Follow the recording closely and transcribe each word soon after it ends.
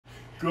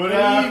Good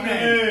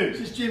afternoon. This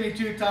is Jimmy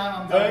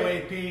Two-Time. I'm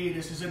WAP.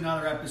 This is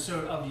another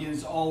episode of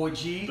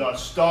Yinzology. The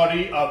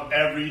study of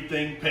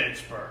everything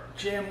Pittsburgh.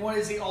 Jim, what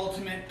is the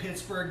ultimate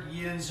Pittsburgh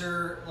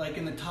Yinzer? Like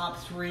in the top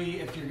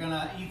three, if you're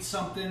gonna eat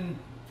something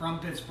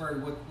from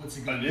Pittsburgh, what's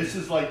it gonna be? This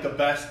is like the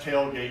best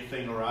tailgate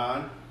thing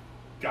around.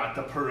 Got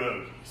the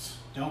pierogies.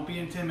 Don't be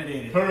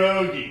intimidated.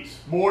 Pierogies.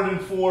 More than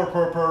 4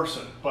 per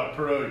person, but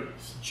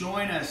pierogies.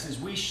 Join us as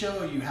we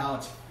show you how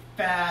it's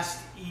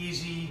fast,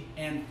 easy,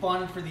 and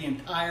fun for the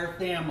entire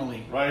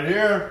family. Right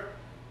here.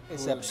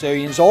 This episode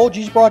of Yinzology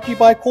is brought to you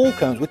by Cool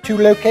Cones with 2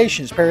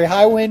 locations, Perry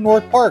Highway and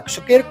North Park.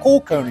 So get a Cool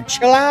Cone and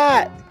chill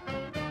out.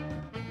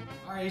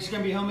 All right, it's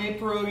gonna be homemade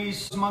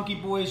pierogies. Monkey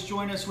Boys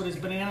join us with his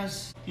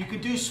bananas. You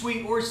could do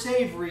sweet or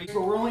savory,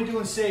 but we're only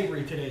doing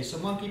savory today. So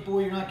Monkey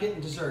Boy, you're not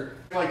getting dessert.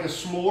 Like a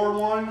s'more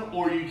one,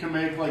 or you can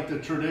make like the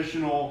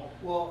traditional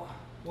Well,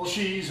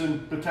 cheese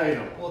and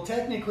potato. Well,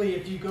 technically,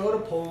 if you go to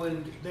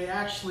Poland, they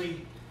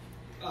actually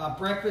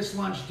breakfast,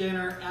 lunch,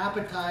 dinner,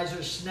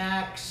 appetizer,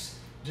 snacks,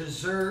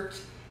 dessert,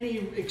 any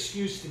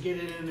excuse to get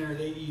it in there,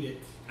 they eat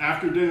it.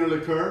 After dinner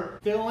liqueur.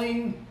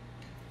 Filling,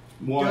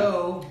 1,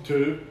 dough,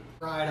 2.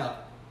 fried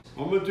up.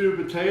 I'm gonna do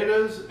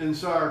potatoes and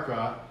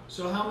sauerkraut.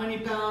 So how many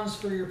pounds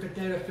for your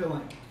potato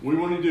filling? We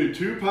want to do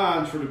 2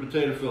 pounds for the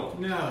potato filling.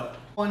 No,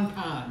 1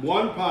 pound.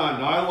 1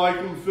 pound. I like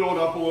them filled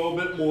up a little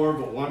bit more,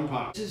 but 1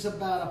 pound. This is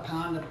about a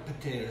pound of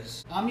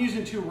potatoes. I'm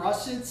using 2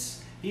 russets.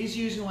 He's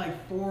using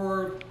like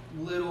 4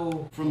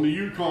 little. From the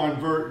Yukon,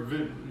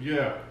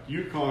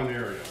 Yukon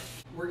area.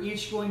 We're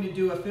each going to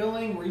do a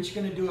filling. We're each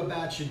going to do a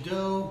batch of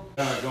dough.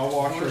 Go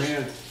wash your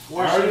hands.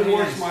 Wash I already your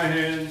washed hands. my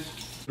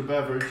hands. The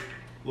beverage.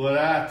 Look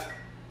at that.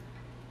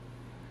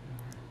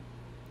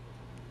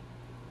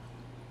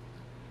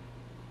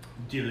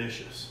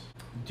 Delicious.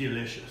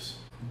 Delicious.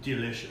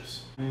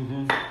 Delicious.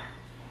 Mm-hmm.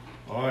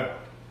 Oh yeah.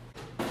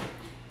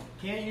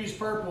 Can't use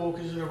purple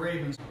because of the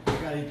Ravens.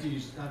 Gotta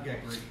use, I've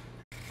got green.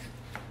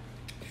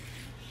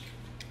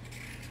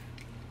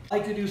 I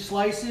like to do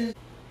slices.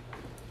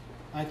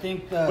 I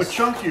think But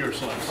chunkier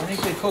slices. I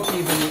think they cook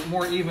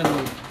more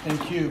evenly than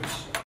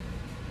cubes.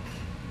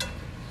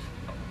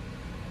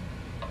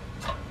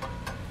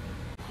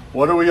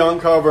 What are we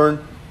uncovering?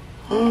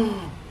 Look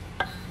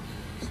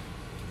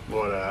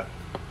at that.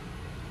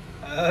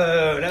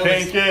 Oh, that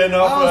Can't get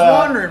enough I of was that.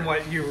 wondering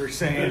what you were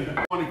saying.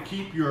 You want to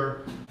keep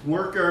your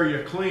work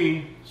area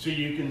clean so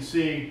you can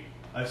see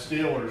a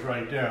Steelers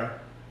right there.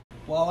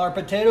 While our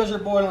potatoes are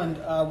boiling,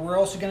 we're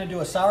also going to do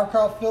a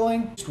sauerkraut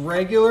filling. Just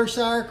regular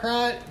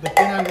sauerkraut, but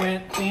then I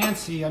went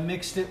fancy. I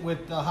mixed it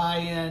with the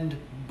high-end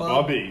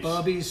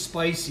Bubby's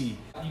Spicy.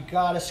 You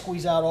got to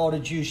squeeze out all the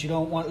juice. You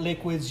don't want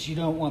liquids. You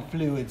don't want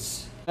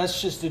fluids.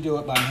 That's just to do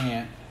it by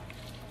hand.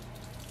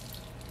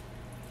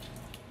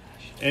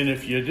 And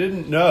if you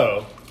didn't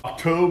know,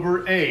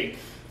 October 8th,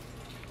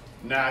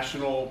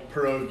 National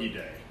Pierogi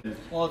Day.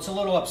 Well, it's a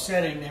little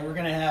upsetting. They were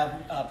going to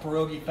have a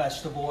pierogi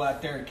festival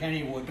out there at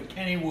Kennywood, but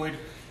Kennywood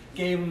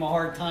gave them a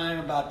hard time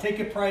about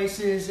ticket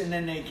prices, and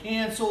then they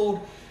canceled,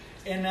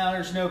 and now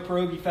there's no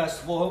pierogi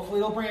festival. Hopefully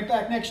they'll bring it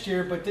back next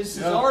year, but this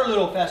is our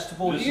little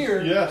festival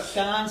here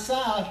down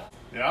south.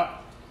 Yeah.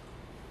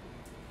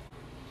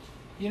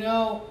 You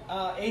know,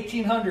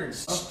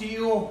 1800s,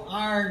 steel,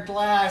 iron,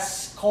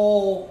 glass,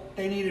 coal,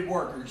 they needed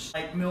workers,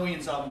 like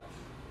millions of them,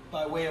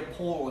 by way of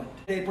Poland.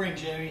 They bring,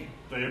 Jimmy?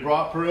 They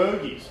brought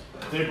pierogies.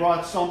 They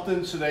brought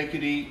something so they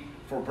could eat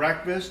for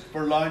breakfast,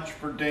 for lunch,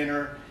 for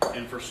dinner,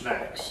 and for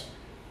snacks.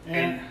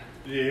 And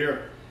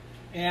here.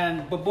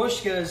 And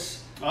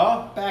babushkas,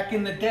 back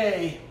in the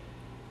day,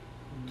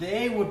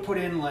 they would put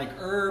in like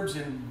herbs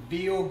and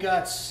veal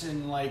guts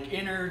and like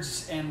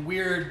innards and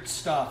weird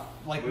stuff,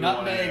 like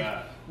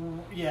nutmeg.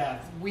 Yeah,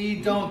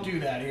 we don't do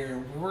that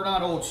here. We're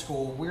not old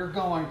school. We're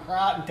going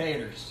kraut and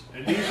taters.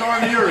 And these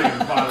aren't earrings,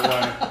 by the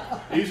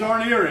way. These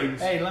aren't earrings.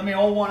 Hey, let me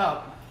hold one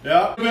up.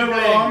 Yeah, a bit of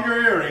a longer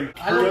earring.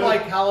 I look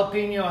like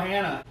jalapeno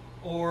Hannah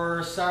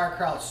or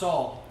sauerkraut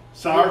Saul.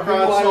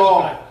 Sauerkraut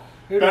Saul.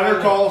 Better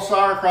call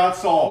sauerkraut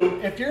Saul.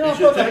 If you're not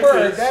from the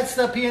Pittsburgh, that's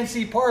the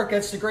PNC Park.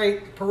 That's the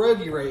great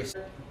pierogi race.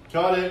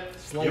 Cut it.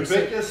 You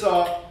pick this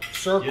up.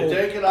 Circle. You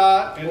take it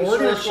out. We're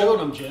going to show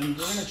them, Jim. We're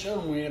going to show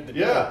them when we have the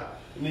dough.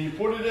 And then you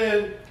put it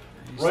in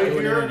right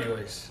here.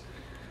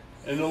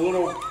 In the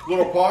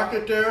little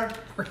pocket there.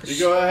 You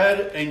go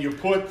ahead and you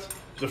put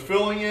the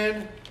filling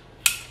in.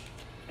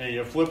 And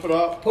you flip it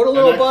up. Put a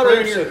little butter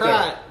in your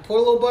kraut. Put a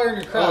little butter in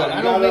your kraut.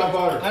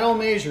 Oh, I don't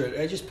measure it.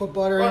 I just put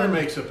butter in. Butter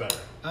makes it better.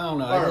 I don't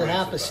know. I put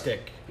half a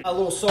stick. A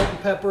little salt and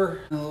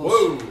pepper.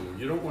 Whoa!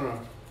 You don't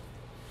want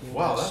to.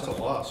 Wow, that's a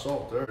lot of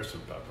salt. There's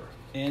some pepper.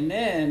 And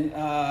then.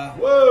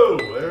 Whoa!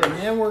 And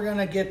then we're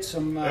gonna get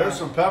some. There's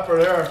some pepper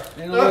there.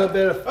 And a little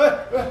bit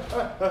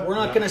of. We're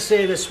not gonna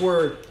say this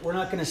word. We're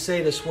not gonna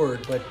say this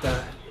word, but.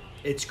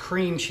 It's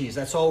cream cheese.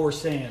 That's all we're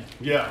saying.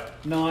 Yeah.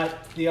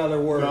 Not the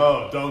other word.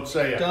 No, don't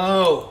say it.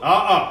 No.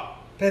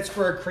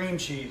 Pittsburgh cream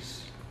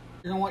cheese.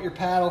 You're going to want your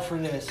paddle for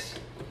this.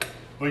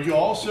 But you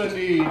also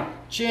need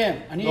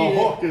Jim, I need the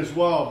hook as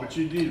well, but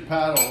you need a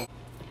paddle.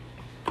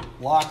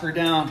 Lock her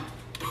down.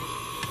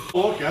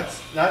 Look,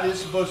 that is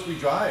supposed to be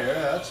drier.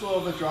 That's a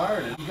little bit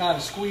drier. You gotta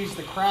squeeze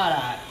the crot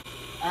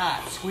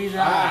out. Squeeze it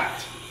out.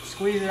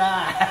 Squeeze it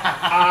out.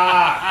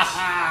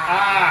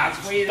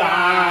 Squeeze it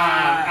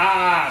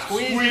out.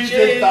 Squeeze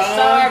it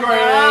down,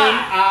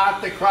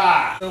 out the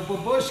crot. So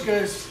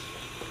babushkas,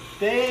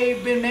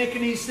 they've been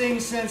making these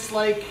things since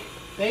like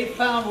they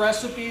found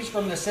recipes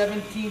from the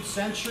 17th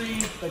century,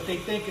 but they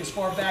think as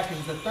far back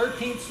as the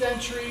 13th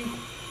century.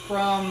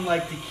 From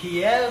like the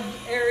Kiev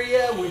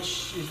area,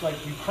 which is like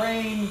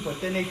Ukraine, but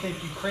then they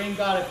think Ukraine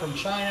got it from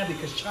China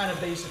because China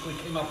basically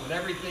came up with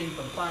everything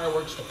from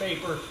fireworks to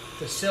paper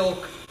to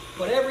silk.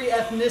 But every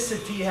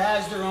ethnicity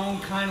has their own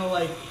kind of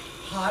like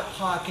hot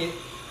pocket.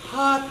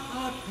 Kind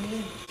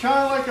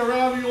of like a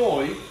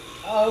ravioli.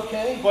 Oh,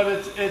 okay. But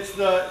it's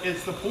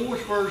the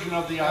Polish version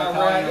of the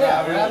Italian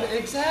ravioli.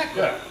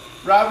 Exactly. Yeah.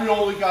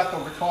 Ravioli got the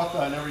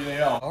ricotta and everything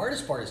else. The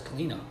hardest part is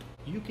cleanup.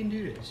 You can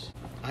do this.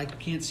 I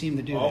can't seem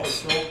to do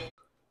this.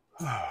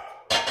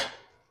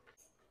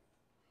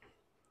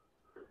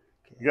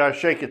 You gotta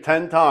shake it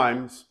 10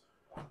 times,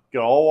 get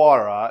all the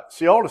water out.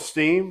 See all the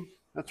steam?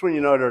 That's when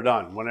you know they're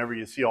done, whenever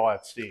you see all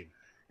that steam.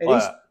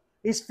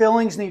 These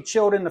fillings need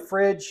chilled in the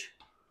fridge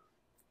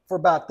for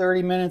about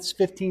 30 minutes,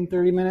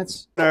 15-30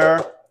 minutes.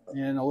 There.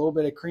 And a little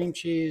bit of cream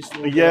cheese.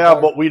 Yeah,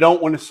 but we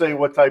don't want to say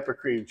what type of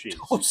cream cheese.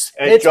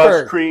 It's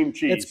just cream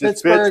cheese. It's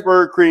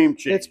Pittsburgh cream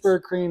cheese.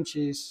 Pittsburgh cream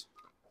cheese.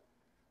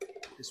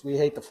 Because we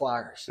hate the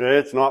Flyers.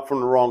 It's not from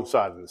the wrong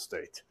side of the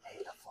state.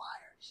 Hate the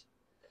Flyers.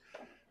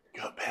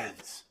 Go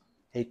Pens.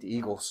 Hate the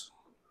Eagles.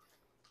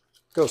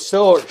 Go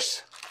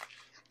Steelers.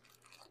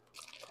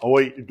 Oh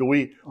wait,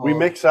 we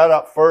mix that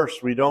up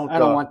first? We don't. I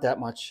don't want that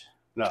much.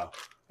 No.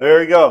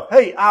 There you go.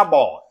 Hey,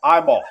 eyeball.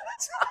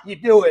 That's how you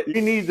do it.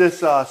 You need this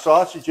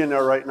sausage in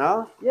there right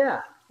now.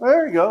 Yeah.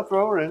 There you go.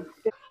 Throw it in.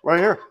 Right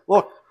here.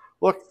 Look.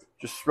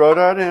 Just throw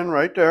that in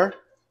right there.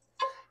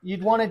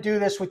 You'd want to do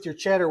this with your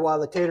cheddar while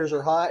the taters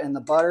are hot and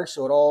the butter,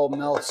 so it all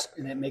melts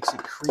and it makes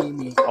it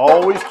creamy.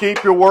 Always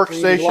keep your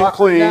workstation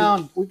clean.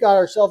 Down. We got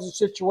ourselves a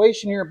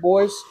situation here,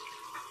 boys.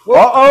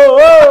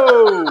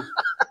 Whoa!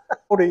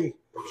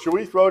 Should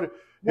we throw it?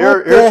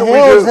 Here's what we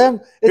do.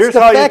 Here's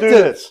how you do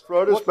this.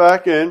 Throw this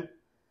back in.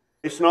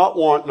 It's not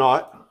want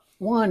not.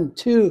 1,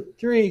 2,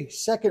 3,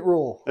 second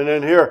rule. And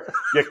then here,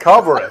 you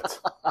cover it.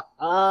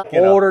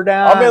 Hold her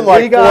down. I'm in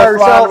like fourth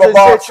round of a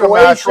boxing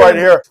match right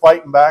here,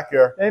 fighting back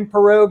here. And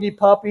pierogi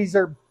puppies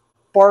are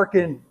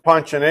barking.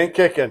 Punching and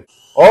kicking.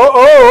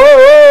 Oh,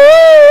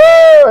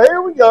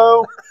 here we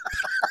go.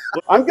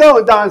 I'm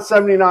going down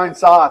 79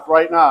 South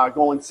right now,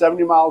 going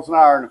 70 miles an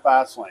hour in the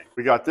fast lane.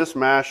 We got this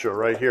masher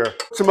right here.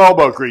 Put some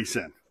elbow grease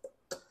in.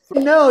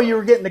 No, you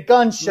were getting the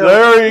gun show.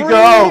 There you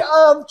go. Free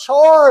of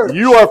charge.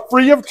 You are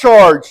free of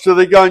charge to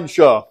the gun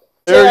show.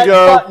 There you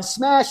go. Button.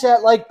 Smash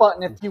that like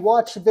button. If you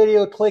watch the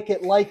video, click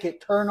it, like it.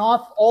 Turn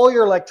off all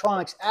your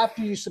electronics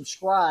after you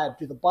subscribe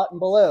to the button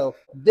below.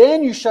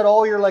 Then you shut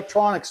all your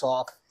electronics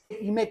off.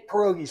 You make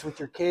pierogies with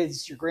your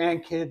kids, your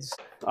grandkids.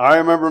 I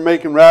remember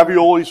making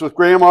raviolis with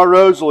Grandma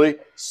Rosalie.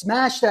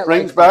 Smash that.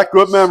 Brings back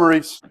good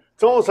memories.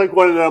 It's almost like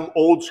one of them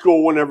old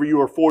school whenever you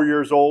were 4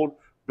 years old,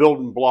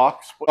 building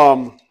blocks.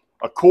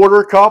 A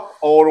quarter cup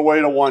all the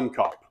way to 1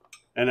 cup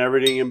and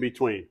everything in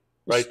between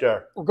right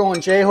there. We're going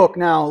J-hook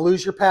now.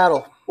 Lose your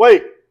paddle.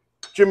 Wait,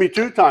 Jimmy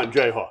 2-time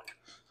J-hook.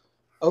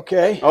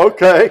 Okay.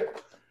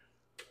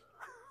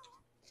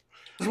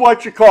 This is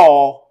what you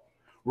call,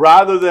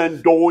 rather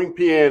than dueling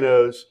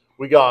pianos,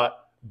 we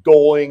got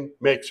dueling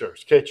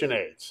mixers,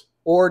 KitchenAids.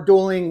 Or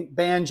dueling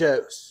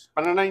banjos.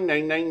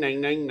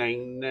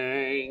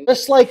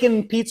 Just like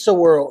in pizza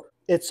world.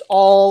 It's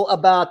all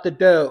about the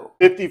dough.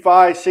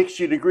 55,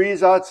 60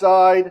 degrees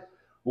outside,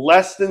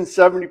 less than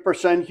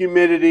 70%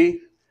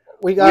 humidity.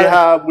 We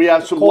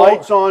have some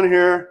lights on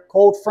here.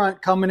 Cold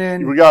front coming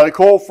in. We got a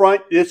cold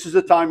front. This is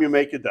the time you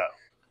make it dough.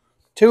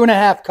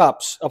 2.5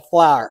 cups of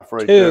flour.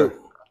 Right 2. There.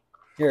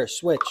 Here,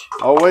 switch.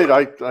 Oh wait,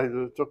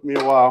 it took me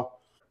a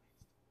while.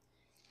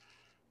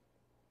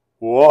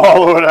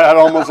 Whoa, look at that!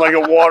 Almost like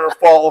a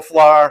waterfall of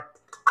flour.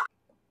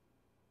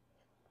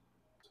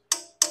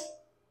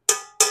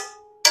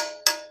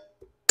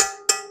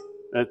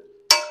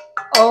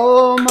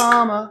 Oh,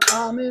 mama,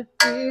 I'm in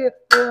here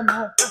for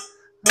my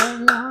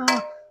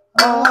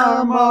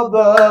arm of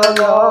the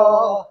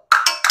law.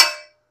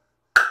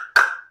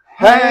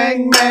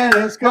 Hangman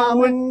is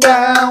coming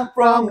down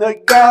from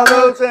the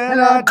gallows, and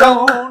I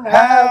don't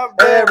have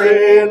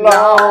very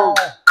long.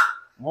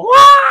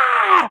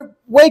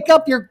 Wake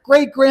up your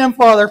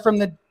great-grandfather from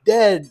the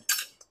dead.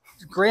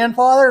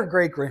 Grandfather or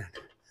great-grand?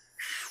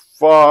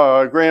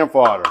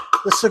 Grandfather.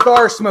 The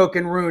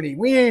cigar-smoking Rooney.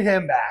 We need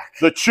him back.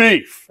 The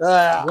chief.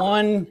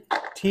 1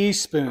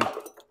 teaspoon.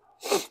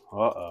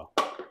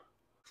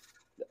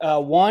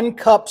 1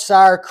 cup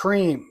sour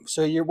cream.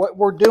 So what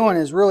we're doing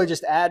is really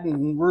just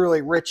adding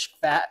really rich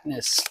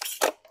fatness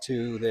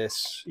to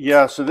this.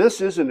 Yeah, so this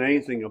isn't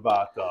anything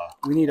about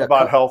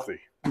healthy.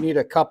 We need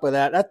a cup of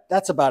that.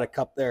 That's about a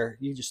cup there.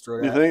 You just throw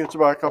that. You think it's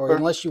about a cup there?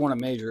 Unless you want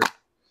to measure it.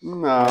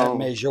 No.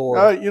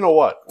 Measure. You know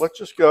what? Let's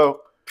just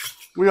go.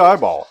 We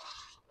eyeball it.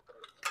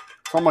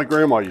 Something my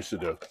grandma used to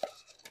do.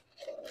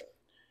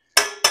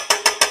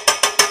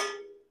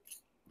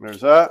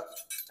 There's that.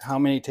 How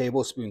many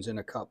tablespoons in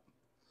a cup?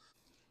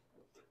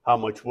 How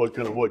much wood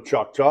can a wood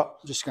chop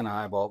chop? Just gonna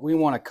eyeball it. We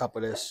want a cup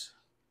of this.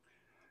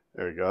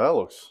 There you go. That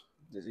looks.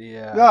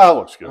 Yeah. Yeah, that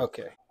looks good.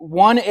 Okay.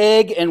 1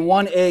 egg and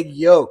 1 egg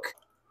yolk.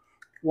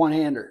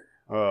 One-hander.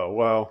 Oh,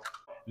 well.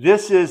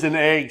 This is an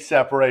egg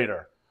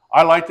separator.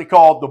 I like to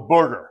call it the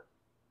booger.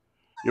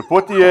 You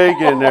put the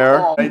egg in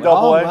there. Hey,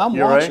 double egg. I'm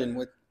You watching.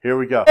 ready? Here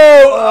we go.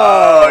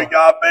 Oh, I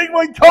got a big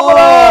one coming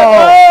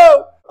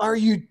on. Are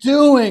you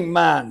doing,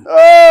 man?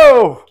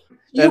 Oh.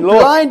 You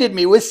blinded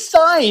me with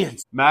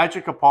science.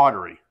 Magic of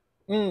pottery.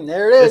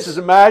 There it is. This is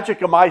the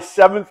magic of my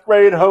 7th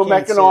grade home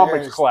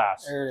economics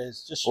class. There it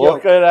is. Just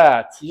look yolk. at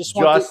that. You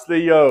just the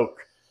yolk.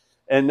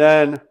 And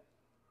then.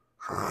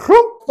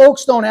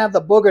 Folks don't have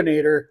the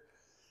booganator.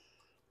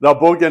 The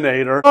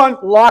booganator.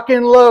 Lock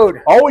and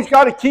load. Always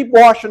got to keep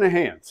washing the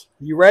hands.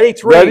 You ready?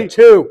 3, ready?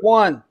 2,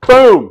 1.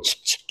 Boom.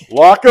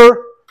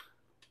 Locker.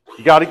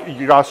 You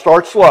gotta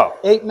start slow.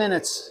 8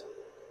 minutes.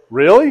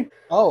 Really?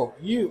 Oh,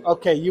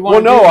 okay? You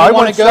want? Well, no, I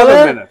want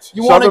 7 minutes.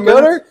 You want to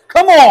go there?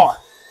 Come on.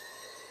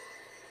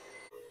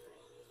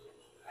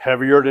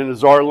 Heavier than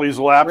Zarley's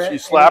Lapsy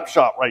slap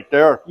shot right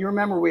there. You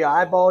remember we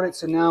eyeballed it,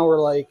 so now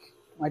we're like,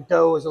 my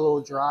dough is a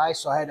little dry,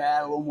 so I had to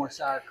add a little more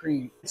sour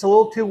cream. If it's a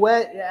little too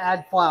wet,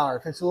 add flour.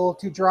 If it's a little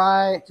too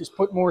dry, just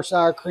put more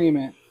sour cream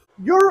in.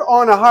 You're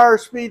on a higher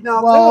speed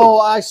now, well,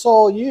 too. I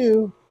saw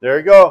you. There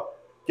you go.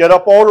 Get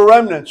up all the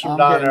remnants from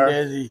down there.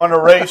 Dizzy. On a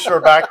racer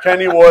back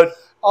Kennywood.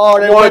 Oh,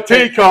 they want a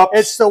teacup.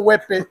 It's the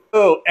whip it.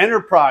 Oh,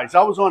 Enterprise.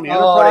 I was on the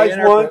Enterprise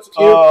once. Puke.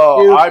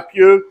 I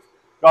puked.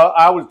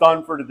 I was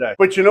done for the day.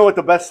 But you know what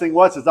the best thing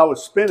was? Is I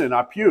was spinning.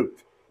 I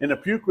puked. And the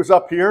puke was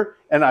up here.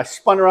 And I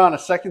spun around a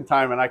second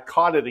time. And I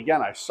caught it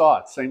again. I saw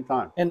it same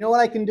time. And you know what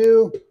I can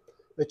do?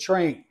 The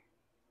train.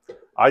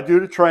 I do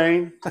the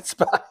train. That's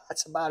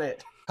about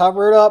it.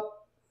 Cover it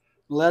up.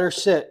 Let her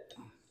sit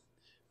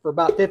for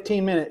about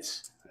 15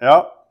 minutes.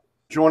 Yep.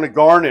 You want to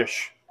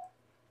garnish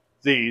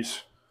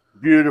these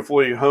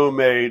beautifully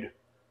homemade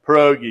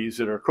pierogies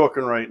that are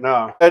cooking right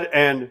now.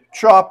 And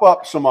chop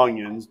up some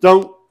onions.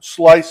 Don't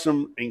slice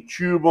them and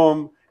cube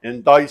them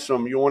and dice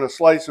them. You want to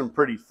slice them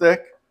pretty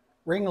thick.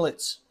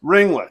 Ringlets.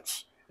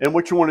 Ringlets. And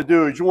what you want to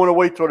do is you want to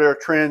wait till they're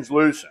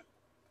translucent.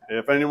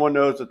 If anyone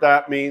knows what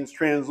that means,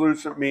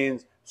 translucent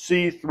means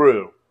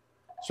see-through.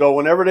 So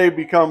whenever they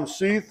become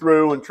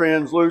see-through and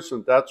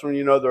translucent, that's when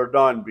you know they're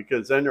done,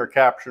 because then they're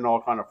capturing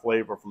all kind of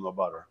flavor from the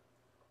butter.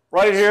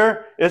 Right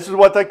here, this is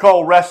what they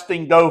call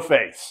resting dough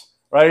face.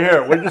 Right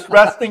here, we're just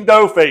resting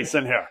dough face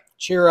in here.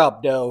 Cheer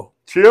up, dough.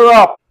 Cheer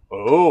up.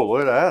 Oh,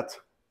 look at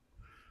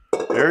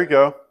that. There you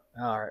go.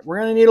 All right, we're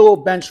gonna need a little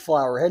bench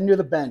flour. Heading to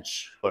the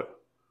bench. Look,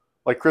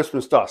 like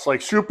Christmas dust,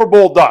 like Super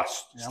Bowl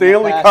dust, yeah,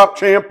 Stanley Cup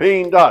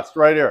champagne dust,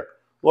 right here.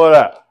 Look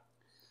at that.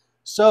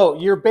 So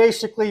you're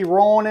basically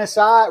rolling this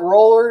out,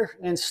 roller,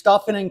 and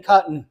stuffing and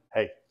cutting.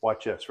 Hey,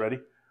 watch this. Ready?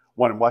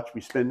 Want to watch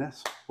me spin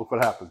this? Look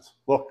what happens.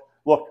 Look,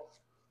 look.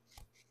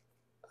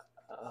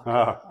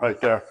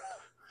 Right there.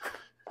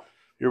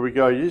 Here we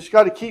go. You just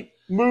got to keep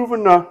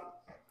moving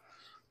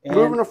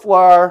the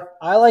flour.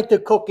 I like to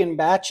cook in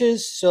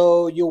batches,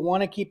 so you'll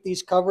want to keep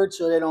these covered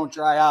so they don't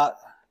dry out.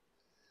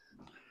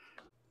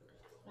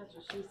 That's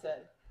what she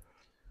said.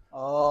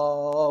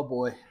 Oh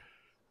boy.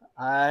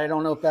 I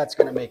don't know if that's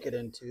going to make it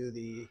into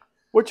the...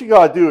 What you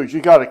got to do is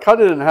you got to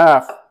cut it in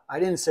half. I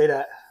didn't say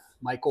that,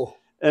 Michael.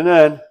 And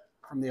then...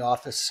 From the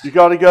office. You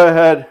got to go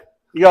ahead.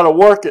 You got to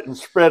work it and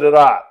spread it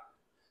out.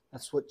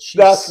 That's what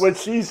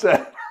she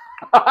said.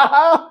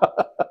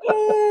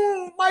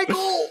 Oh,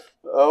 Michael.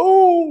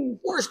 Oh.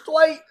 Where's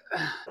Dwight?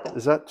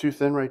 Is that too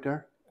thin right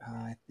there?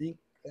 I think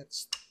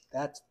that's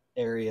that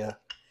area.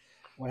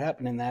 What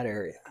happened in that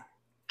area?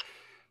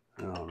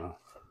 I don't know.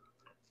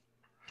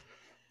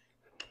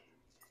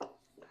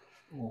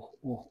 Oh.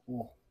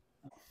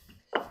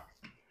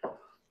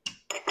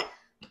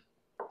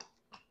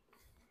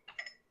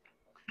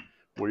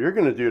 Well, you're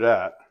going to do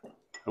that.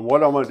 And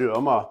what I'm going to do,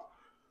 I'm going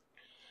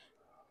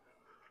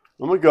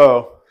to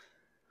go.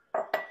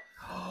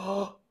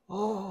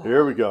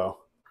 Here we go.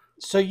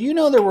 So you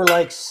know there were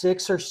like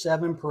 6 or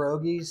 7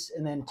 pierogies,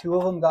 and then 2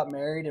 of them got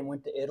married and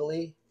went to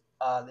Italy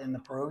in the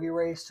pierogi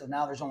race. So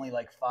now there's only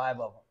like 5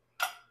 of them.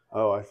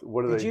 Oh,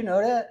 what are they? Did you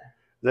know that?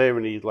 They have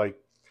any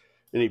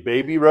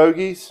baby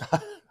rogies?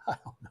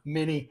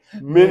 Mini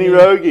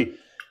rogi.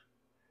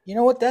 You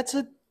know what? That's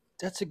a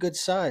good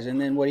size. And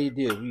then what do?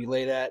 You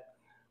lay that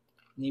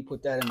and you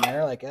put that in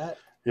there like that?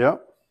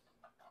 Yep.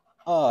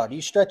 Oh, do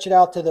you stretch it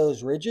out to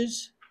those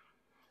ridges?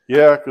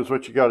 Yeah, because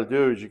what you got to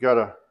do is you got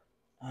to...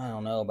 I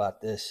don't know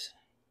about this.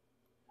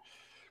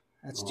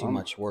 That's too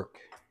much work.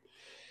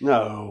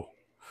 No.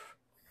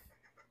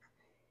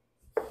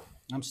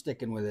 I'm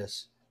sticking with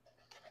this.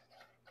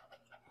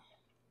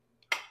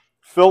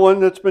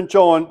 Filling that's been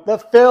chilling. The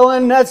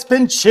filling that's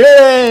been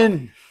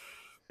chilling.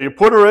 You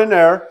put her in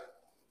there.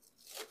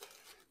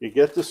 You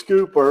get the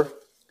scooper.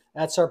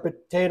 That's our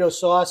potato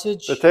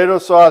sausage. Potato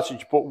sausage.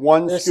 You put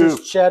 1 scoop. This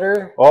is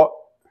cheddar. Oh.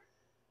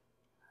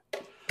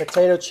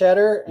 potato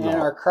cheddar and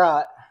our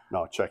crot.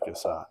 No, check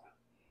this out.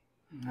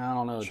 I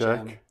don't know,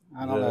 Check Jim.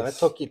 I don't know. That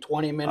took you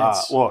 20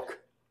 minutes. Look.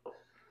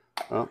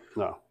 Oh,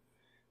 no.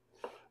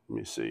 Let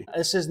me see.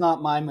 This is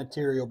not my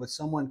material, but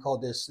someone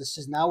called this. This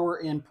is now we're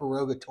in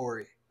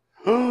Pierogatory.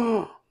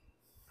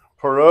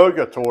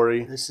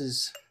 Pierogatory. This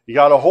is. You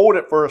got to hold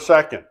it for a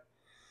second.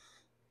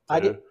 I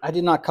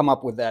did not come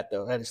up with that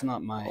though. That is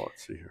not my. Oh,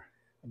 let's see here.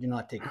 I do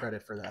not take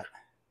credit for that.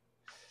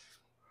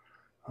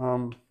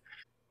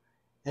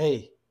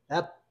 Hey,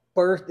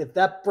 if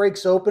that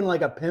breaks open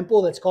like a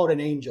pimple, that's called an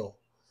angel.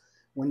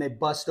 When they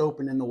bust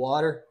open in the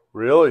water.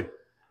 Really?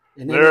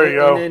 And then, there you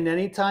go. And then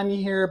anytime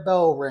you hear a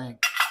bell ring,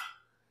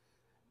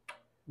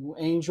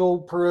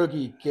 Angel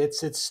Pierogi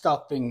gets its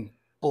stuffing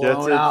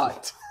blown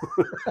out.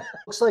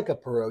 Looks like a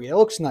pierogi. It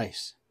looks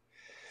nice.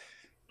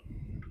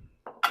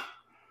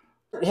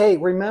 Hey,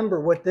 remember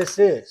what this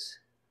is.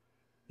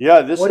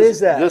 Yeah, what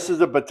is that? This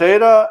is a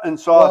potato and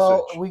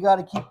sausage. Well, we got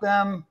to keep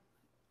them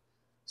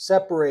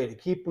separated.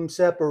 Keep them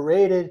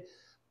separated.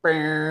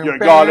 You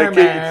got to keep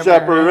them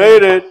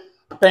separated.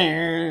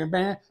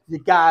 You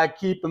got to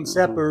keep them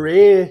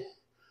separated.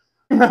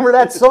 Remember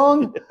that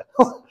song?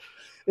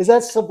 Is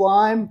that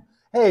Sublime?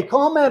 Hey,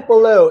 comment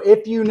below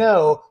if you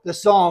know the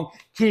song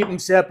 "Keep 'Em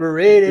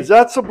Separated." Is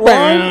that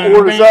Sublime,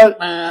 or is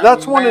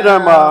that's one of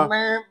them?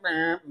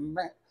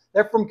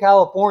 They're from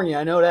California.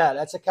 I know that.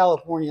 That's a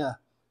California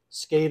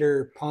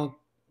skater punk.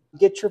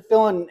 Get your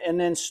filling and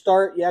then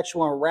start. You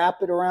actually want to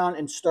wrap it around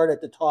and start at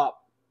the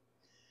top,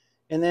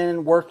 and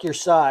then work your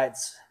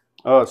sides.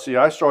 Oh, see,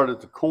 I start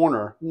at the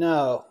corner.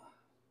 No,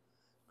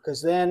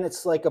 because then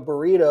it's like a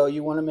burrito.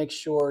 You want to make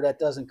sure that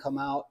doesn't come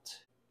out.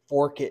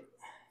 Fork it.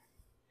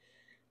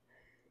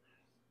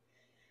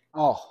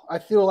 Oh, I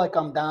feel like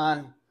I'm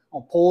down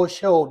on Polish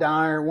Hill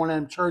down there in one of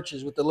them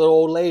churches with the little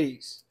old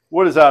ladies.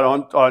 What is that,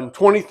 on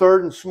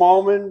 23rd and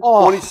Smallman?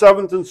 Oh,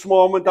 27th and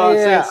Smallman down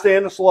St.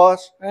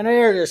 Stanislaus? And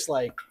they're just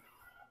like...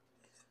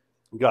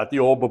 You got the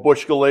old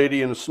babushka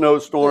lady in a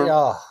snowstorm.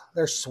 Yeah,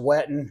 they're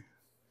sweating.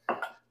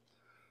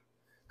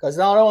 Because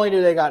not only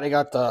do they got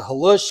the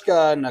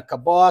halushka and the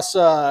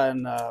kabasa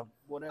and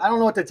whatever. I don't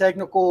know what the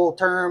technical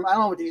term... I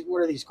don't know what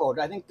are these called.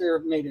 I think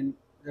they're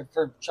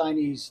for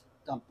Chinese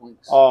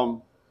dumplings.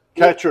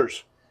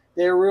 Catchers.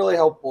 They're really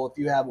helpful if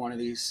you have one of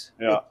these.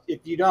 Yeah. If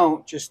you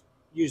don't, just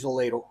use a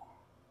ladle.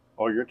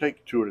 Oh, you're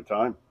taking two at a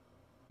time.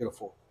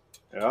 Beautiful.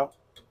 Yeah.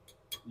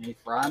 And you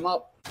fry them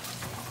up.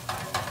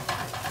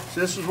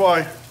 So this is why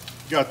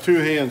you got two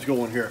hands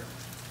going here.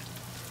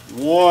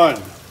 1,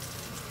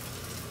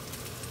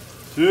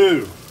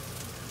 2.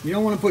 You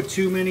don't want to put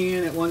too many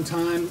in at one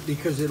time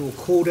because it'll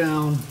cool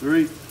down.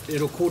 3.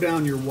 It'll cool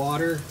down your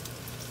water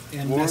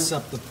and 4. mess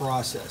up the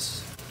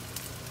process.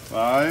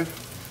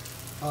 5.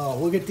 Oh,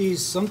 look at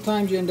these.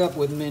 Sometimes you end up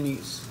with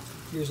minis.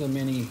 Here's a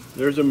mini.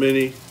 There's a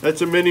mini.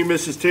 That's a mini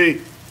Mrs. T.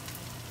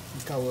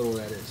 Look how little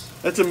that is.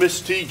 That's a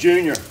Miss T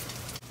Jr.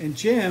 And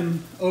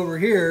Jim over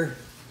here,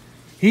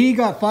 he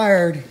got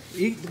fired.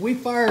 We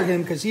fired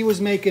him because he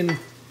was making,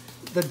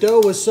 the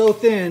dough was so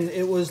thin,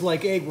 it was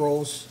like egg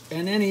rolls.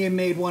 And then he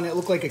made one that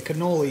looked like a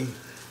cannoli.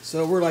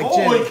 So we're like,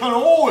 holy Jim,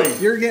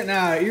 cannoli! You're getting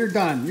out. You're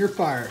done. You're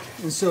fired.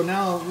 And so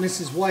now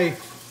Mrs.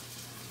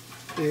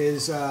 Wife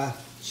is...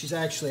 She's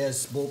actually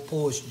has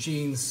Polish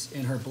genes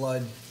in her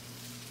blood.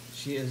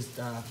 She is,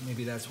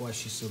 maybe that's why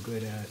she's so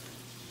good at it.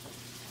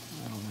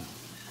 I don't know.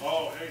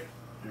 Oh, hey,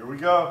 here we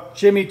go.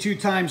 Jimmy 2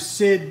 times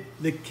Sid,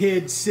 the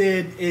kid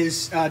Sid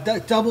is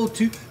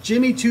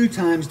Jimmy 2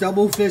 times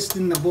double fist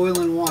in the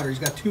boiling water. He's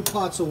got 2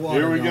 pots of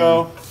water. Here we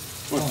go.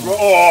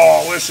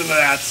 Oh, listen to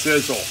that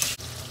sizzle.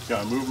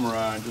 Gotta move him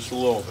around just a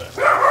little bit.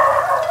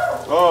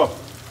 Oh,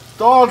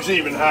 dog's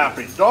even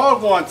happy.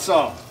 Dog wants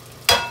some.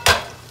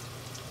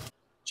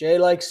 Jay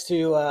likes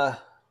to, I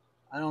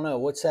don't know,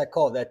 what's that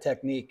called, that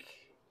technique?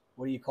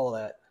 What do you call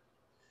that?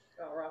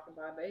 Oh, rockin'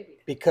 by baby.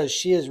 Because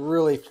she is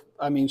really,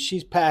 I mean,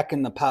 she's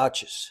packing the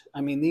pouches.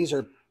 I mean, these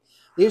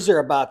are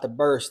about to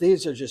burst.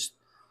 These are just,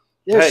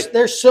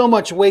 there's so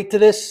much weight to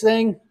this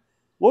thing.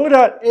 Look at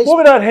that, look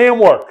at that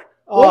handwork.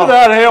 Look at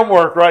that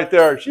handwork right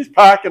there. She's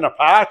packing the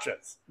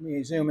pouches. Let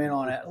me zoom in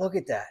on that. Look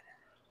at that.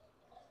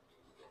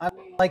 I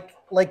mean,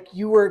 like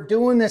you were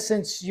doing this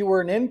since you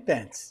were an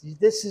infant.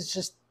 This is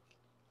just,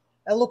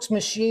 that looks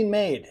machine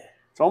made.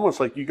 It's almost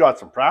like you got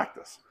some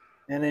practice.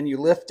 And then you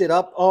lift it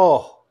up.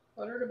 Oh.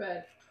 Put her to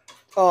bed.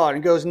 Oh, and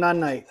it goes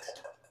none-night.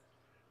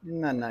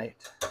 None-night.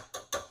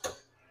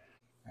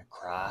 A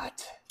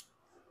crot.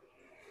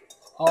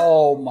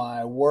 Oh,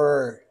 my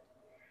word.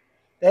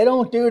 They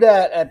don't do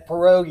that at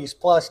Pierogies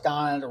Plus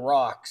down at the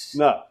Rocks.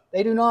 No.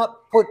 They do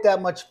not put that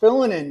much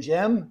filling in,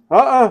 Jim.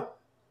 No.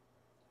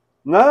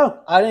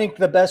 I think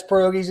the best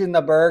pierogies in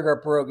the burg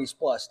are Pierogies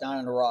Plus down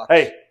in the Rocks.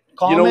 Hey.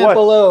 Comment you know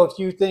below if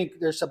you think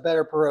there's a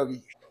better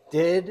pierogi.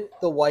 Did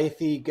the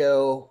wifey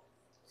go,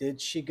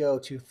 did she go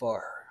too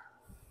far?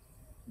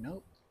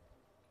 Nope.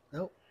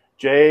 Nope.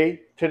 J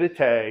to the T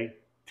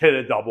to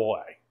the double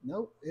A.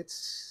 Nope.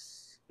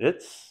 It's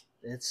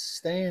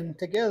staying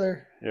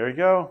together. There you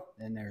go.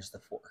 And there's the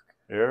fork.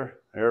 There,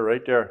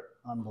 right there.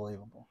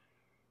 Unbelievable.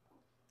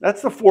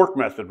 That's the fork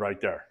method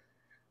right there.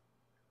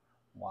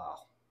 Wow.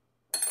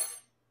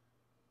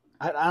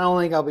 I don't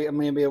think I'm going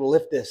to be able to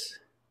lift this.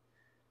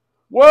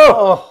 Whoa!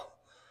 Oh.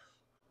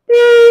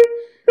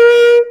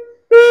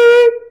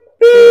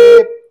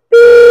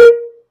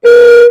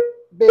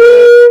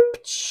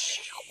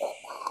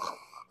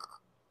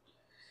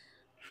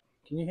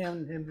 Can you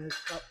hand him this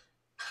cup?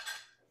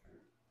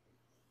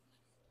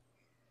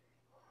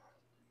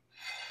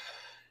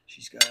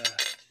 She's got a...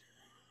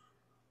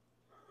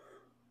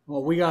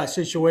 Well, we got a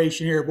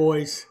situation here,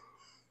 boys.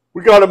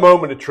 We got a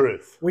moment of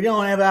truth. We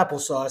don't have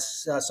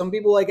applesauce. Some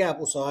people like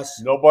applesauce.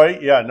 Nobody?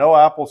 Yeah, no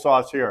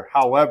applesauce here.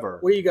 However,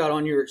 What do you got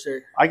on yours,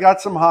 sir? I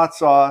got some hot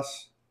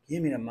sauce.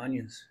 Give me them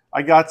onions.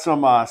 I got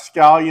some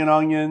scallion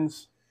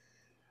onions.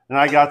 And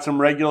I got some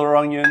regular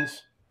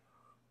onions.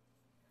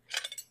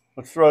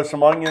 Let's throw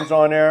some onions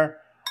on there.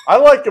 I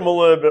like them a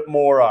little bit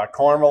more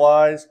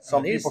caramelized.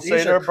 Some people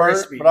say they're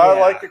burnt, but I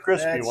like the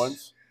crispy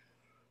ones.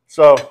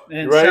 So,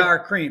 and you ready? sour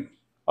cream.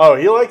 Oh,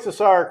 he likes the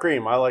sour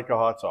cream. I like the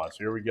hot sauce.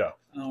 Here we go.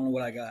 I don't know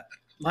what I got.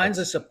 Mine's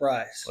a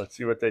surprise. Let's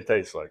see what they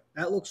taste like.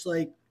 That looks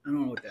like, I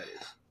don't know what that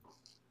is.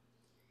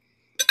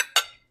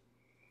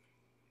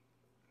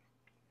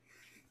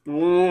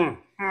 Oh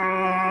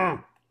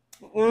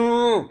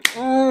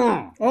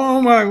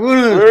my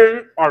goodness.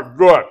 They are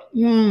good.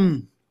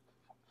 Mmm.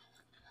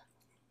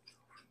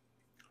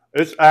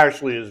 This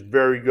actually is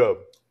very good.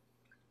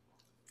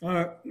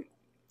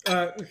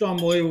 It's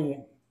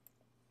unbelievable.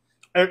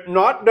 And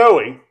not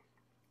knowing,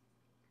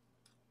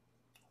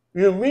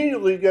 you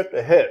immediately get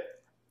the hit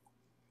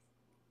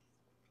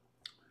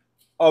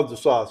of the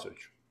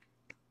sausage.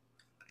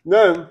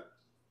 Then,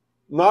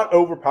 not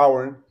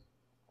overpowering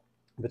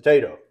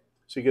potato.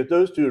 So you get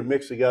those two to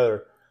mix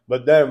together,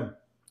 but then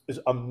is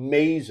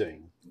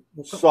amazing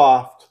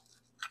soft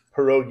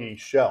pierogi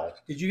shell.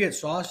 Did you get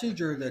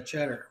sausage or the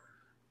cheddar?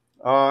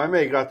 I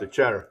may have got the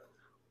cheddar.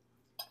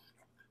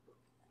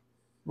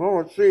 Well,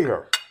 let's see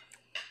here.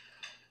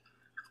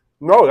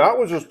 No, that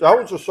was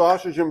a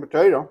sausage and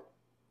potato.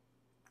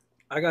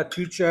 I got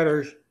 2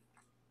 cheddars.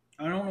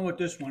 I don't know what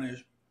this one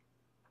is.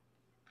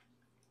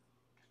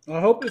 I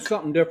hope it's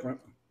something different.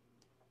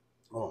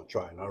 Oh,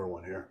 try another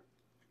one here.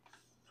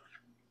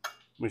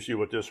 Let me see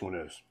what this one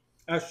is.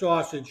 That's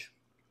sausage.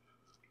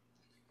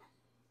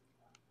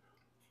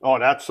 Oh,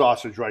 that's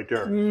sausage right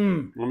there.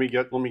 Mmm. Let me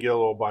get a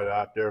little bite of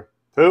that there.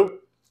 Who?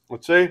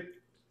 Let's see.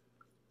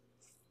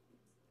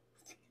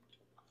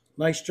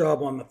 Nice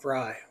job on the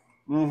fry.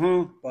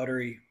 Mm-hmm.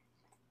 Buttery.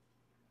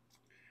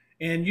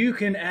 And you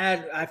can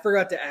add, I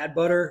forgot to add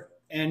butter.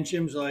 And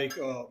Jim's like,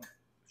 oh,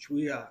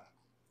 we got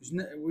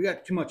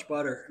too much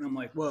butter. And I'm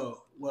like,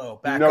 whoa,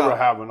 back up. Never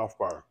have enough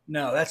butter.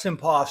 No, that's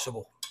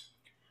impossible.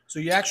 So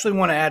you actually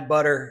want to add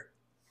butter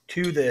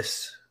to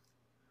this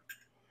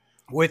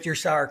with your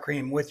sour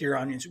cream, with your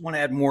onions. You want to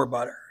add more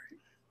butter.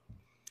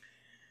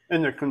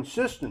 And the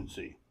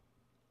consistency,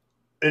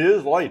 it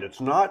is light.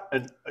 It's not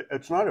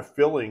a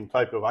filling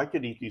type of. I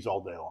could eat these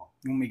all day long.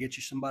 You want me to get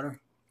you some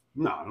butter?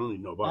 No, I don't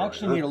need no butter. I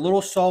actually need a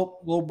little salt,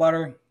 a little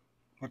butter,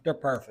 but they're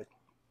perfect.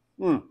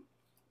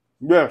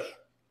 Yes,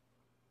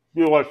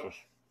 delicious.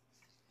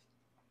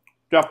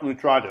 Definitely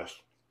try this.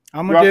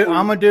 I'm a dude.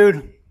 I'm a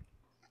dude.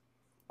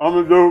 I'm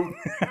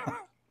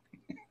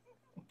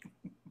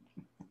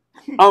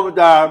a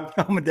dad.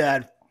 I'm a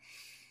dad.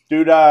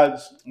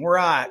 Doodads. We're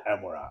out.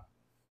 And we're out.